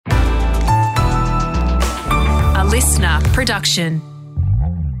listener production.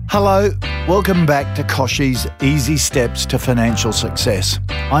 Hello, welcome back to Kochie's Easy Steps to Financial Success.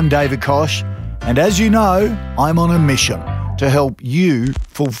 I'm David Koch, and as you know, I'm on a mission to help you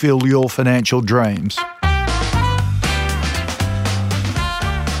fulfill your financial dreams.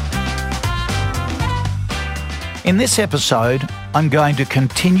 In this episode, I'm going to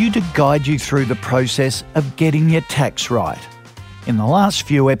continue to guide you through the process of getting your tax right. In the last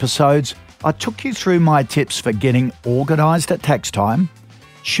few episodes, I took you through my tips for getting organised at tax time,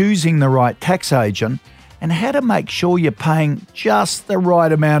 choosing the right tax agent, and how to make sure you're paying just the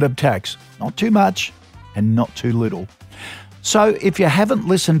right amount of tax, not too much and not too little. So if you haven't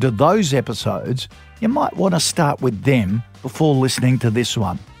listened to those episodes, you might want to start with them before listening to this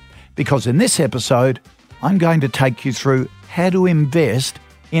one. Because in this episode, I'm going to take you through how to invest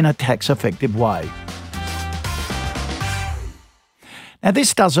in a tax-effective way. Now,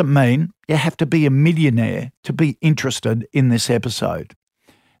 this doesn't mean you have to be a millionaire to be interested in this episode.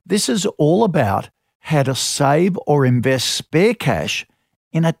 This is all about how to save or invest spare cash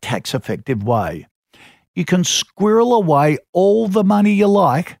in a tax-effective way. You can squirrel away all the money you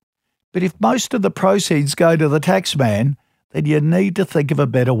like, but if most of the proceeds go to the taxman, then you need to think of a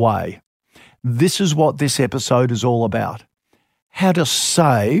better way. This is what this episode is all about. How to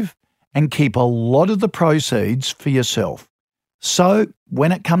save and keep a lot of the proceeds for yourself. So,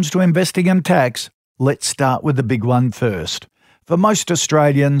 when it comes to investing in tax, let's start with the big one first. For most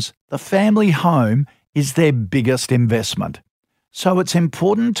Australians, the family home is their biggest investment. So it's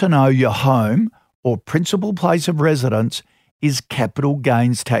important to know your home or principal place of residence is capital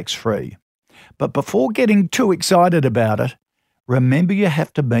gains tax-free. But before getting too excited about it, remember you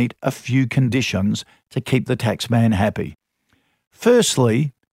have to meet a few conditions to keep the taxman happy.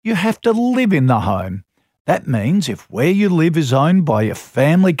 Firstly, you have to live in the home. That means if where you live is owned by a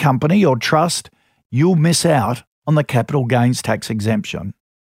family company or trust, you'll miss out on the capital gains tax exemption.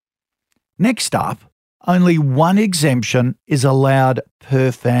 Next up, only one exemption is allowed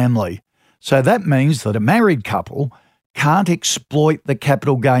per family. So that means that a married couple can't exploit the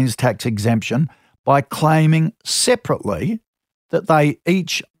capital gains tax exemption by claiming separately that they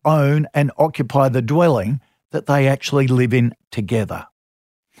each own and occupy the dwelling that they actually live in together.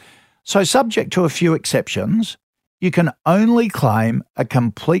 So subject to a few exceptions, you can only claim a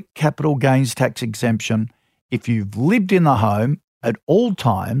complete capital gains tax exemption if you've lived in the home at all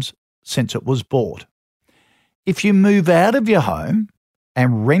times since it was bought. If you move out of your home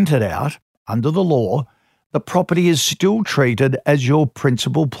and rent it out, under the law, the property is still treated as your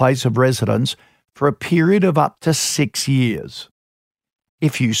principal place of residence for a period of up to 6 years.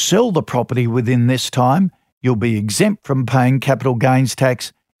 If you sell the property within this time, you'll be exempt from paying capital gains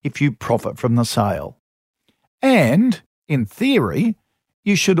tax if you profit from the sale. And, in theory,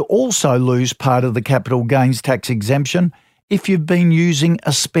 you should also lose part of the capital gains tax exemption if you've been using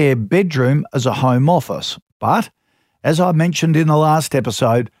a spare bedroom as a home office. But, as I mentioned in the last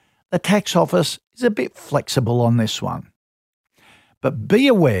episode, the tax office is a bit flexible on this one. But be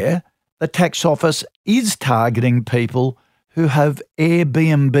aware the tax office is targeting people who have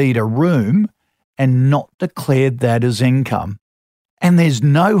Airbnb'd a room and not declared that as income. And there's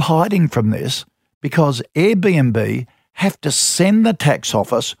no hiding from this because Airbnb have to send the tax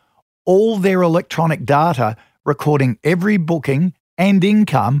office all their electronic data recording every booking and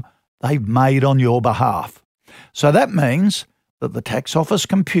income they've made on your behalf. So that means that the tax office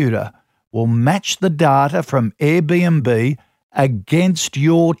computer will match the data from Airbnb against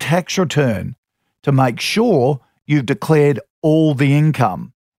your tax return to make sure you've declared all the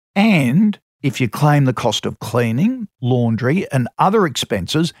income. And if you claim the cost of cleaning, laundry and other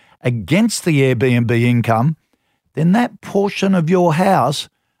expenses against the Airbnb income, then that portion of your house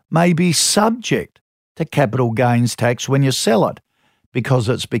may be subject to capital gains tax when you sell it because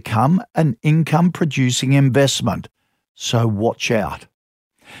it's become an income-producing investment. So watch out.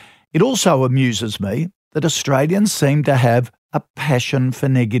 It also amuses me that Australians seem to have a passion for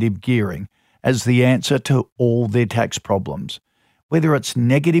negative gearing as the answer to all their tax problems, whether it's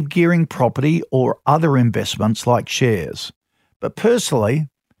negative gearing property or other investments like shares. But personally,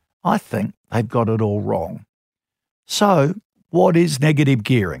 I think they've got it all wrong. So, what is negative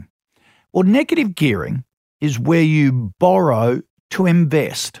gearing? Well, negative gearing is where you borrow to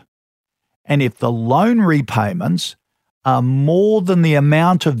invest. And if the loan repayments are more than the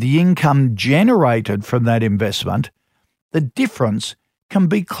amount of the income generated from that investment, the difference can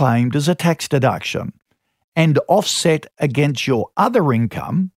be claimed as a tax deduction and offset against your other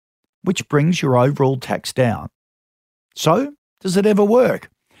income, which brings your overall tax down. So, does it ever work?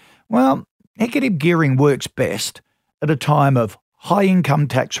 Well, negative gearing works best at a time of high income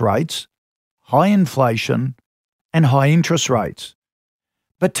tax rates, high inflation, and high interest rates.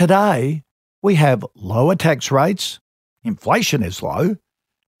 But today, we have lower tax rates, inflation is low,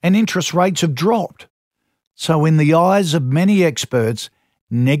 and interest rates have dropped. So in the eyes of many experts,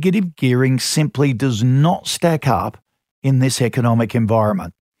 negative gearing simply does not stack up in this economic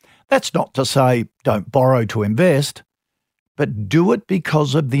environment. That's not to say don't borrow to invest, but do it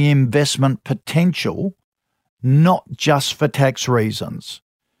because of the investment potential, not just for tax reasons.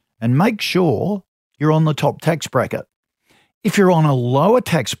 And make sure you're on the top tax bracket. If you're on a lower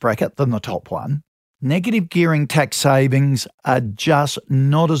tax bracket than the top one, negative gearing tax savings are just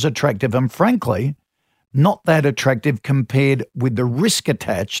not as attractive and, frankly, not that attractive compared with the risk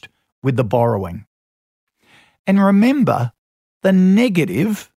attached with the borrowing. And remember, the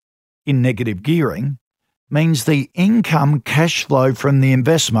negative in negative gearing means the income cash flow from the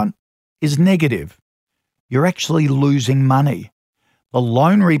investment is negative. You're actually losing money. The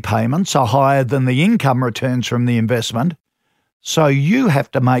loan repayments are higher than the income returns from the investment, so you have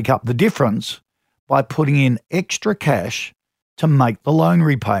to make up the difference by putting in extra cash to make the loan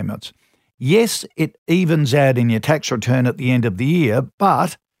repayments. Yes, it evens out in your tax return at the end of the year,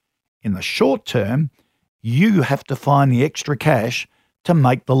 but in the short term, you have to find the extra cash to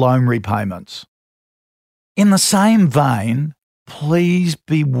make the loan repayments. In the same vein, please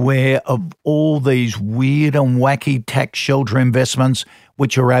beware of all these weird and wacky tax shelter investments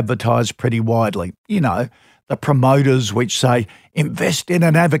which are advertised pretty widely. You know, the promoters which say, invest in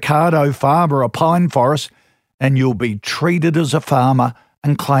an avocado farm or a pine forest and you'll be treated as a farmer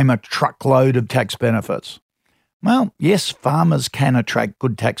and claim a truckload of tax benefits. Well, yes, farmers can attract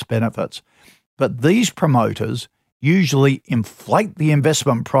good tax benefits, but these promoters usually inflate the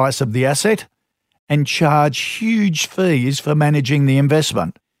investment price of the asset and charge huge fees for managing the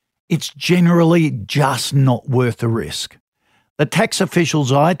investment. It's generally just not worth the risk. The tax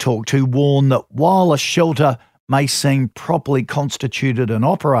officials I talk to warn that while a shelter may seem properly constituted and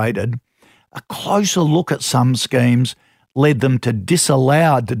operated, a closer look at some schemes led them to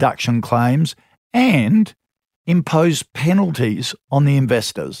disallow deduction claims and impose penalties on the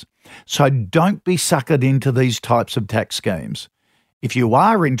investors. So don't be suckered into these types of tax schemes. If you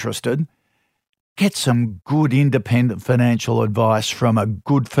are interested, get some good independent financial advice from a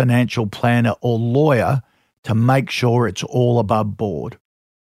good financial planner or lawyer to make sure it's all above board.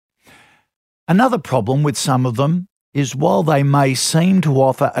 Another problem with some of them is while they may seem to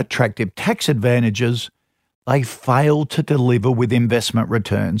offer attractive tax advantages, they fail to deliver with investment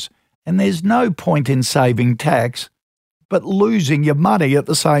returns, and there's no point in saving tax but losing your money at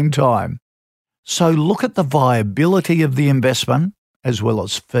the same time. So look at the viability of the investment as well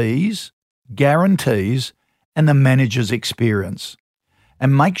as fees, guarantees, and the manager's experience.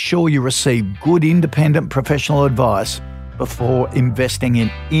 And make sure you receive good independent professional advice before investing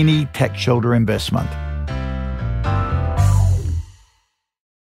in any tax shelter investment.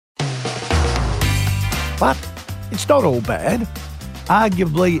 But it's not all bad.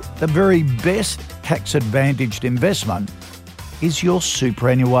 Arguably, the very best tax-advantaged investment is your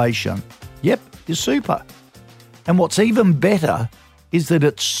superannuation. Yep, your super. And what's even better is that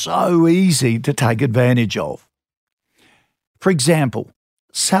it's so easy to take advantage of. For example,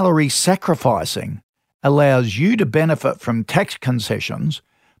 salary sacrificing allows you to benefit from tax concessions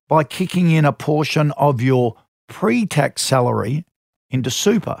by kicking in a portion of your pre-tax salary into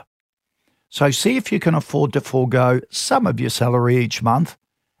super. So see if you can afford to forego some of your salary each month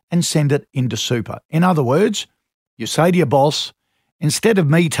and send it into super. In other words, you say to your boss, instead of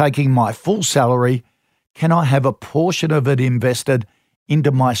me taking my full salary, can I have a portion of it invested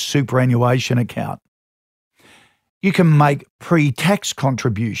into my superannuation account? You can make pre-tax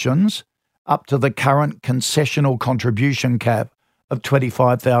contributions up to the current concessional contribution cap of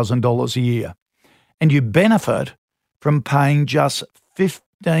 $25,000 a year, and you benefit from paying just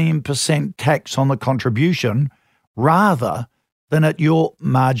 15% tax on the contribution rather than at your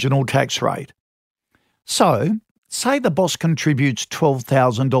marginal tax rate. So, say the boss contributes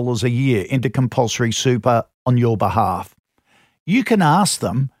 $12,000 a year into compulsory super on your behalf. You can ask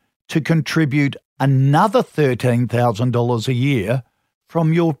them to contribute another $13,000 a year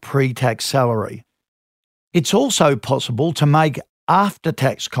from your pre-tax salary. It's also possible to make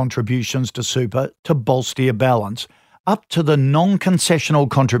after-tax contributions to super to bolster your balance up to the non-concessional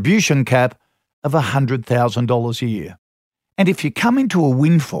contribution cap of $100,000 a year. And if you come into a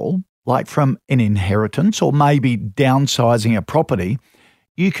windfall, like from an inheritance or maybe downsizing a property,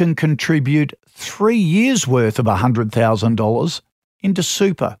 you can contribute 3 years' worth of $100,000 into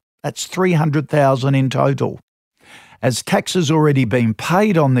super. That's $300,000 in total. As tax has already been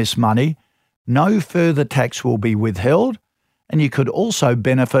paid on this money, no further tax will be withheld, and you could also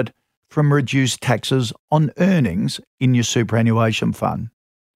benefit from reduced taxes on earnings in your superannuation fund.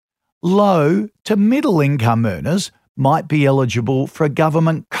 Low to middle income earners might be eligible for a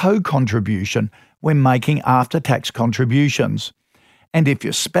government co-contribution when making after-tax contributions. And if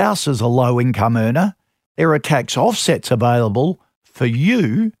your spouse is a low-income earner, there are tax offsets available for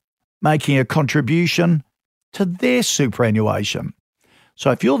you making a contribution to their superannuation.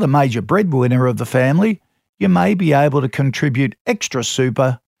 So if you're the major breadwinner of the family, you may be able to contribute extra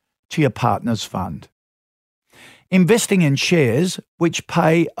super to your partner's fund. Investing in shares which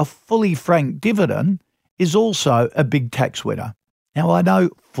pay a fully franked dividend is also a big tax winner. Now, I know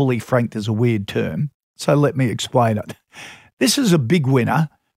fully franked is a weird term, so let me explain it. This is a big winner,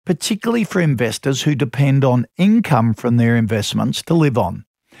 particularly for investors who depend on income from their investments to live on.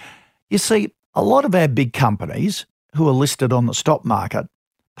 You see, a lot of our big companies who are listed on the stock market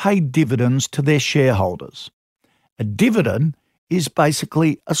pay dividends to their shareholders. A dividend is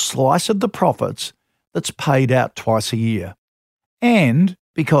basically a slice of the profits that's paid out twice a year. And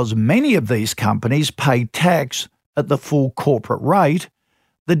because many of these companies pay tax at the full corporate rate,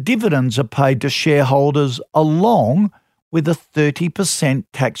 the dividends are paid to shareholders along with a 30%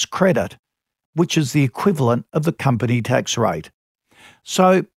 tax credit, which is the equivalent of the company tax rate.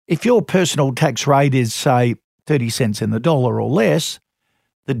 So if your personal tax rate is, say, 30 cents in the dollar or less,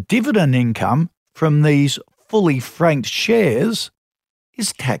 the dividend income from these fully franked shares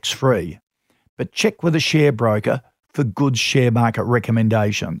is tax-free. But check with a share broker for good share market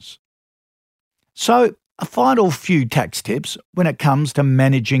recommendations. So, a final few tax tips when it comes to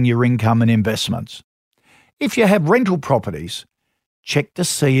managing your income and investments. If you have rental properties, check to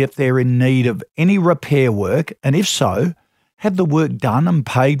see if they're in need of any repair work, and if so, have the work done and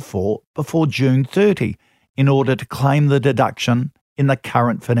paid for before June 30 in order to claim the deduction in the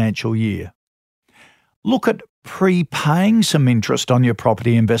current financial year. Look at prepaying some interest on your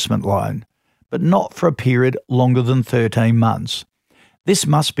property investment loan, but not for a period longer than 13 months. This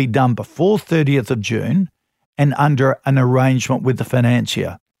must be done before 30th of June and under an arrangement with the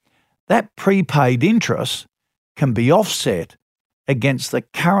financier. That prepaid interest can be offset against the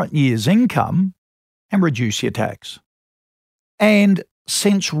current year's income and reduce your tax. And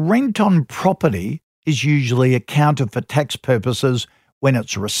since rent on property is usually accounted for tax purposes when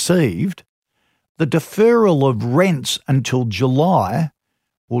it's received, the deferral of rents until July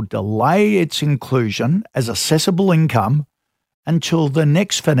will delay its inclusion as assessable income until the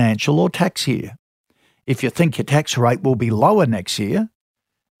next financial or tax year. If you think your tax rate will be lower next year,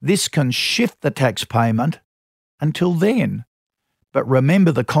 this can shift the tax payment until then. But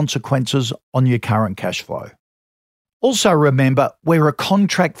remember the consequences on your current cash flow. Also remember, where a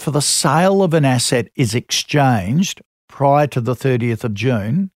contract for the sale of an asset is exchanged prior to the 30th of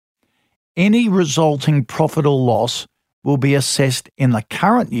June, any resulting profit or loss will be assessed in the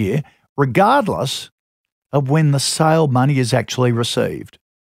current year regardless of when the sale money is actually received.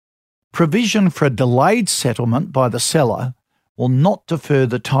 Provision for a delayed settlement by the seller will not defer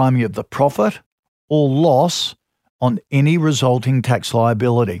the timing of the profit or loss on any resulting tax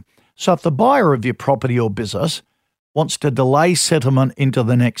liability. So if the buyer of your property or business wants to delay settlement into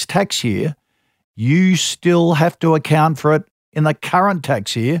the next tax year, you still have to account for it in the current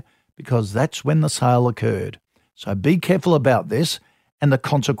tax year because that's when the sale occurred. So be careful about this and the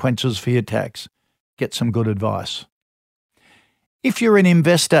consequences for your tax. Get some good advice. If you're an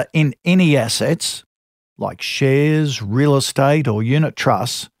investor in any assets, like shares, real estate, or unit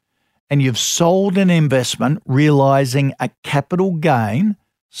trusts, and you've sold an investment realising a capital gain,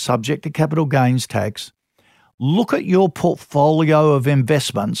 subject to capital gains tax, look at your portfolio of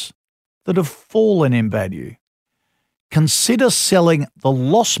investments that have fallen in value. Consider selling the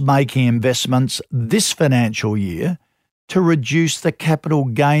loss-making investments this financial year to reduce the capital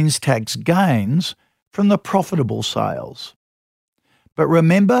gains tax gains from the profitable sales. But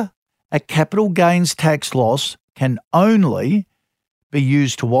remember, a capital gains tax loss can only be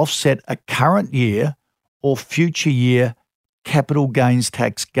used to offset a current year or future year capital gains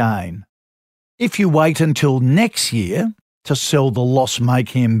tax gain. If you wait until next year to sell the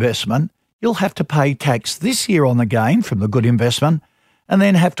loss-making investment, you'll have to pay tax this year on the gain from the good investment and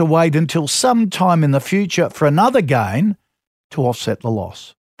then have to wait until some time in the future for another gain to offset the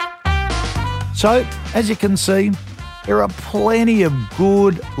loss. So, as you can see, there are plenty of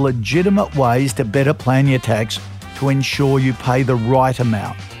good, legitimate ways to better plan your tax to ensure you pay the right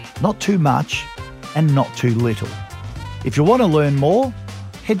amount, not too much and not too little. If you want to learn more,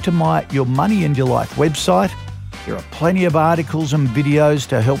 head to my Your Money and Your Life website. There are plenty of articles and videos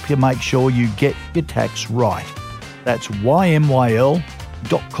to help you make sure you get your tax right. That's ymyl.com.au.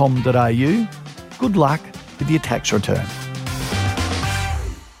 Good luck with your tax return.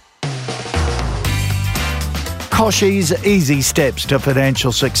 Kochie's Easy Steps to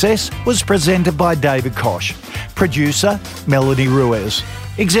Financial Success was presented by David Koch. Producer, Melanie Ruiz.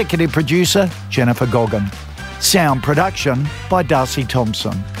 Executive Producer, Jennifer Goggin. Sound production by Darcy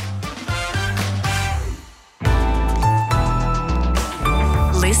Thompson.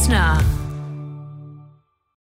 Listener.